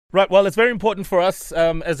Right. Well, it's very important for us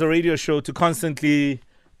as a radio show to constantly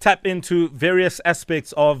tap into various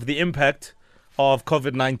aspects of the impact of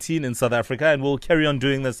COVID-19 in South Africa, and we'll carry on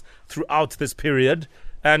doing this throughout this period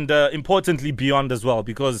and importantly beyond as well,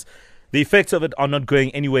 because the effects of it are not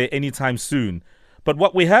going anywhere anytime soon. But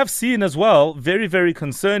what we have seen as well, very, very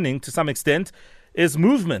concerning to some extent, is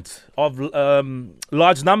movement of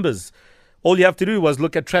large numbers. All you have to do was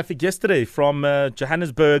look at traffic yesterday from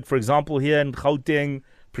Johannesburg, for example, here in Gauteng,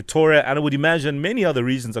 Pretoria, and I would imagine many other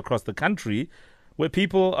regions across the country where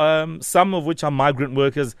people, some of which are migrant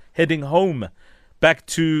workers, heading home back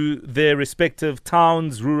to their respective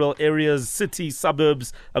towns, rural areas, cities,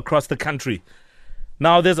 suburbs across the country.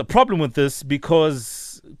 Now, there's a problem with this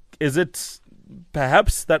because is it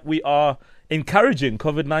perhaps that we are encouraging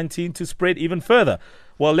COVID-19 to spread even further?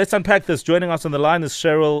 Well, let's unpack this. Joining us on the line is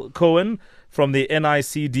CHERYL Cohen from the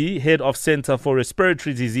NICD, Head of Center for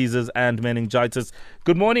Respiratory Diseases and Meningitis.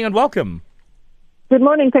 Good morning and welcome. Good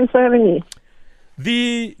morning. Thanks for having me.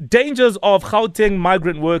 The dangers of Gauteng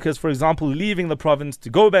migrant workers, for example, leaving the province to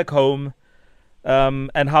go back home,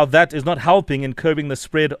 and how that is not helping in curbing the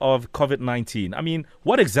spread of COVID-19. I mean,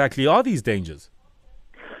 what exactly are these dangers?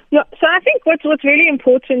 Yeah, so I think what's really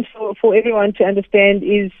important for everyone to understand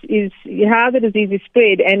is how the disease is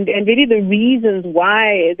spread and really the reasons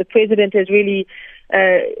why the president has really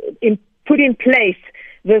put in place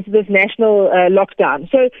this national lockdown.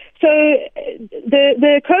 So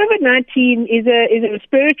the COVID-19 is a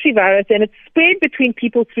respiratory virus, and it's spread between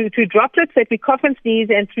people through droplets that we cough and sneeze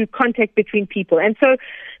and through contact between people. And so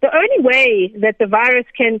the only way that the virus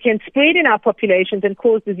can spread in our populations and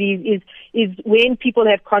cause disease is when people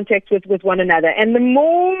have contact with one another. And the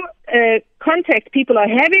more contact people are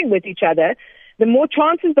having with each other, the more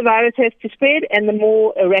chances the virus has to spread and the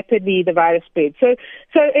more rapidly the virus spreads. So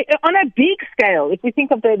on a big scale, if we think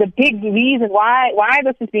of the big reason why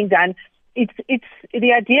this is being done, it's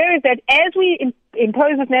the idea is that as we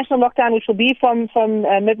impose this national lockdown, which will be from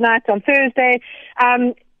midnight on Thursday,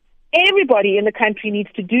 everybody in the country needs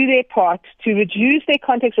to do their part to reduce their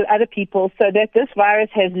contacts with other people so that this virus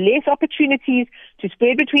has less opportunities to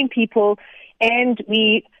spread between people and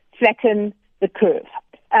we flatten the curve.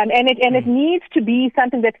 And it needs to be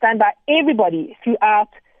something that's done by everybody throughout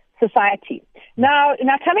society. Now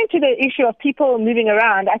coming to the issue of people moving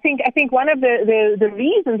around, I think one of the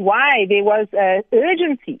reasons why there was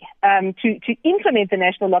urgency to implement the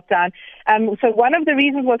national lockdown. So one of the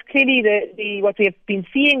reasons was clearly the what we have been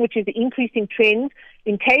seeing, which is the increasing trend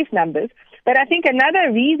in case numbers. But I think another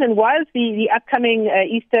reason was the upcoming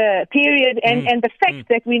Easter period and the fact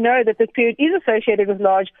that we know that this period is associated with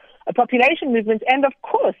large population movements. And of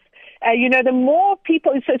course, the more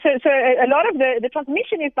people, so a lot of the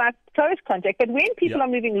transmission is by close contact. But when people are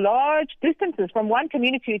moving large distances from one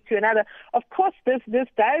community to another, of course, this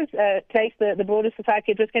does place the broader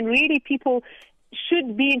society at risk. And really, people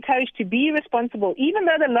should be encouraged to be responsible, even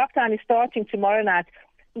though the lockdown is starting tomorrow night.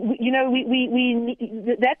 That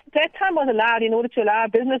time was allowed in order to allow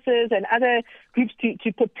businesses and other groups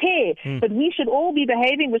to prepare. But we should all be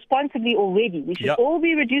behaving responsibly already. We should all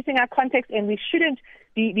be reducing our contacts, and we shouldn't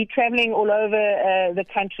be traveling all over the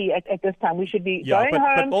country at this time. We should be going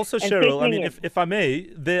home. But also, CHERYL, I mean, if I may,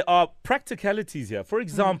 there are practicalities here. For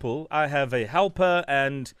example, I have a helper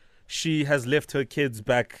and she has left her kids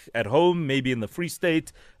back at home, maybe in the Free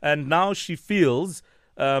State, and now she feels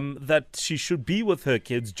that she should be with her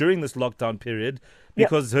kids during this lockdown period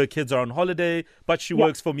because her kids are on holiday, but she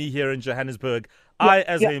works for me here in Johannesburg. I,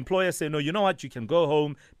 as an employer, say, no, you know what, you can go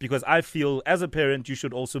home because I feel as a parent you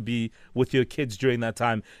should also be with your kids during that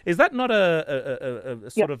time. Is that not a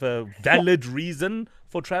sort of a valid reason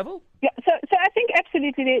for travel? Yeah, so I think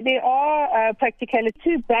absolutely there are practicalities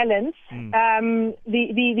to balance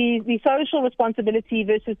the social responsibility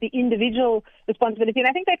versus the individual responsibility, and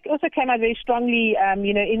I think that also came out very strongly,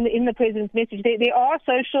 in the president's message. There are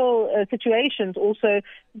social situations also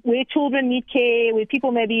where children need care, where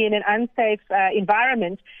people may be in an unsafe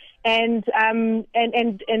environment. And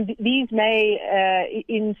these may,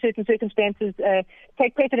 in certain circumstances,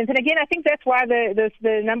 take precedence. And again, I think that's why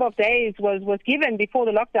the number of days was given before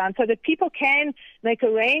the lockdown, so that people can make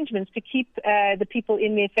arrangements to keep the people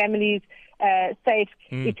in their families safe,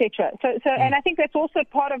 etc. So, and I think that's also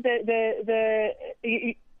part of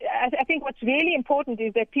I think what's really important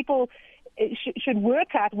is that people should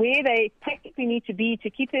work out where they practically need to be to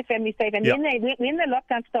keep their family safe. And when the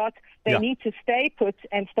lockdown starts, they need to stay put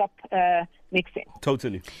and stop mixing.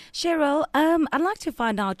 Totally. CHERYL, I'd like to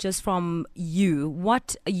find out just from you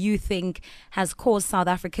what you think has caused South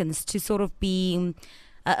Africans to sort of be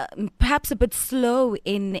perhaps a bit slow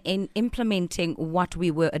in implementing what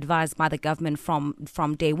we were advised by the government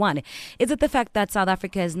from day one? Is it the fact that South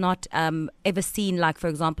Africa has not ever seen, like, for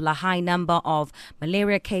example, a high number of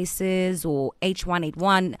malaria cases or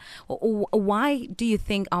H1N1? Or why do you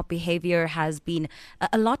think our behavior has been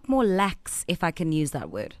a lot more lax, if I can use that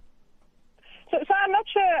word? So I'm not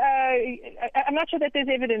sure. I'm not sure that there's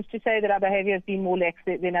evidence to say that our behaviour has been more lax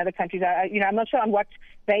than other countries. I'm not sure on what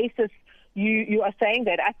basis you are saying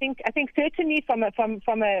that. I think certainly from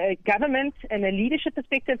a government and a leadership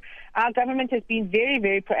perspective, our government has been very,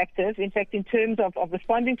 very proactive. In fact, in terms of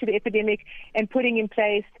responding to the epidemic and putting in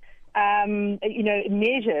place,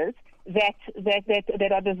 measures that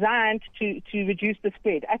are designed to reduce the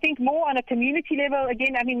spread. I think more on a community level,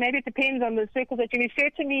 again, maybe it depends on the circles that you're in.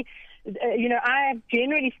 Certainly, I have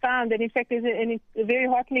generally found that, in fact, there's a very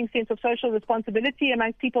heartening sense of social responsibility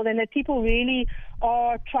amongst people, and that people really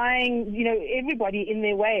are trying, everybody in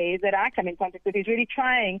their way that I come in contact with is really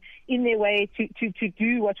trying in their way to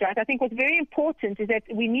do what's right. I think what's very important is that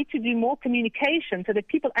we need to do more communication so that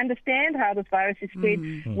people understand how this virus is spread,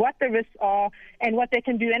 what the risks are, and what they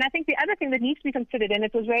can do. And I think the other thing that needs to be considered, and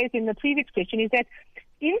it was raised in the previous question, is that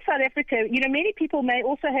in South Africa, many people may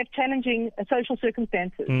also have challenging social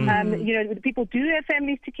circumstances. People do have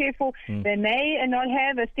families to care for. They may not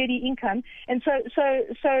have a steady income, and so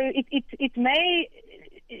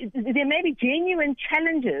there may be genuine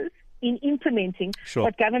challenges in implementing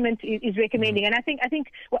what government is recommending. And I think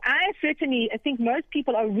most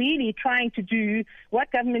people are really trying to do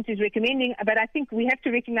what government is recommending, but I think we have to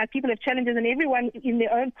recognize people have challenges, and everyone in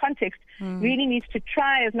their own context really needs to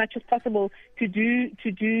try as much as possible to do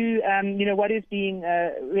what is being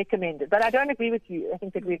recommended. But I don't agree with you. I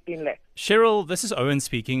think that we've been left. CHERYL, this is Owen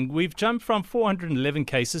speaking. We've jumped from 411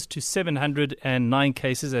 cases to 709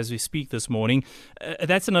 cases as we speak this morning.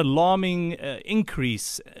 That's an alarming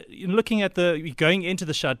increase. Looking at going into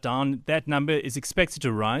the shutdown, that number is expected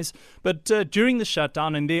to rise. But during the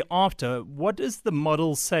shutdown and thereafter, what does the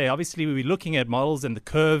model say? Obviously, we're looking at models and the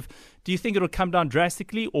curve. Do you think it'll come down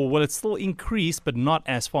drastically, or will it still increase but not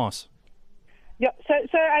as fast? Yeah,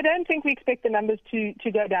 so I don't think we expect the numbers to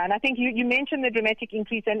go down. I think you mentioned the dramatic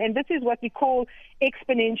increase, and this is what we call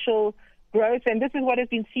exponential growth, and this is what has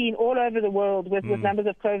been seen all over the world with numbers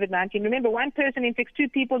of COVID-19. Remember, one person infects two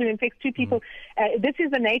people who infects two people. This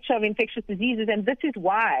is the nature of infectious diseases, and this is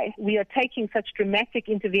why we are taking such dramatic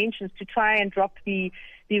interventions to try and drop the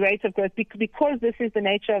rate of growth, because this is the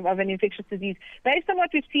nature of an infectious disease. Based on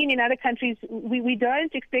what we've seen in other countries, we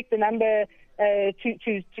don't expect the number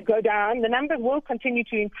to go down. The number will continue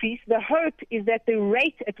to increase. The hope is that the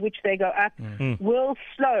rate at which they go up will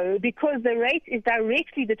slow, because the rate is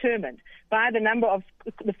directly determined by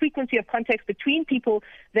the frequency of contacts between people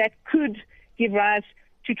that could give rise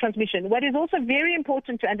to transmission. What is also very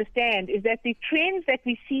important to understand is that the trends that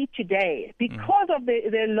we see today, because of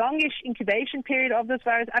the longish incubation period of this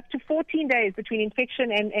virus, up to 14 days between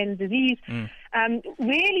infection and disease,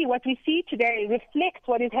 really what we see today reflects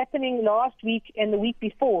what is happening last week and the week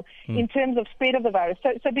before in terms of spread of the virus.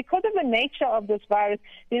 So because of the nature of this virus,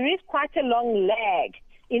 there is quite a long lag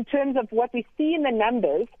in terms of what we see in the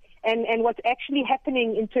numbers and what's actually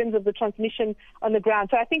happening in terms of the transmission on the ground.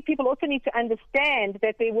 So I think people also need to understand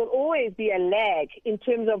that there will always be a lag in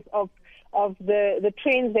terms of the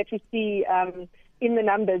trends that we see in the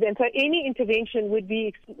numbers. And so any intervention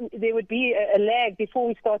there would be a lag before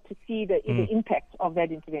we start to see the impact of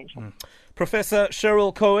that intervention. Professor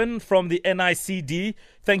CHERYL Cohen from the NICD,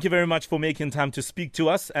 thank you very much for making time to speak to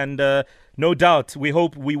us. And no doubt, we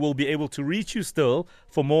hope we will be able to reach you still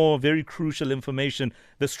for more very crucial information.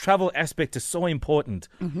 This travel aspect is so important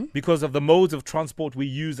because of the modes of transport we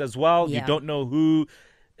use as well. Yeah. You don't know who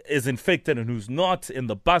is infected and who's not, in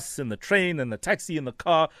the bus, in the train, in the taxi, in the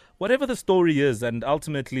car, whatever the story is. And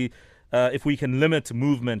ultimately, if we can limit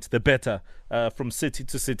movement, the better, from city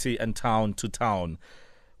to city and town to town.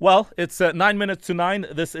 Well, it's 9 minutes to 9.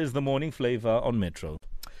 This is the Morning Flavor on Metro.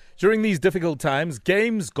 During these difficult times,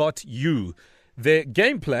 Games Got You. Their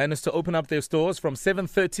game plan is to open up their stores from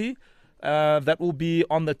 7:30. That will be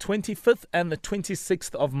on the 25th and the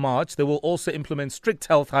 26th of March. They will also implement strict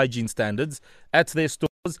health hygiene standards at their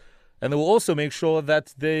stores, and they will also make sure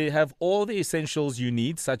that they have all the essentials you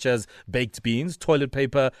need, such as baked beans, toilet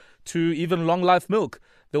paper, to even long life milk.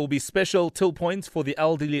 There will be special till points for the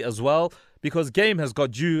elderly as well, because Game has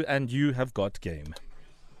got you and you have got game.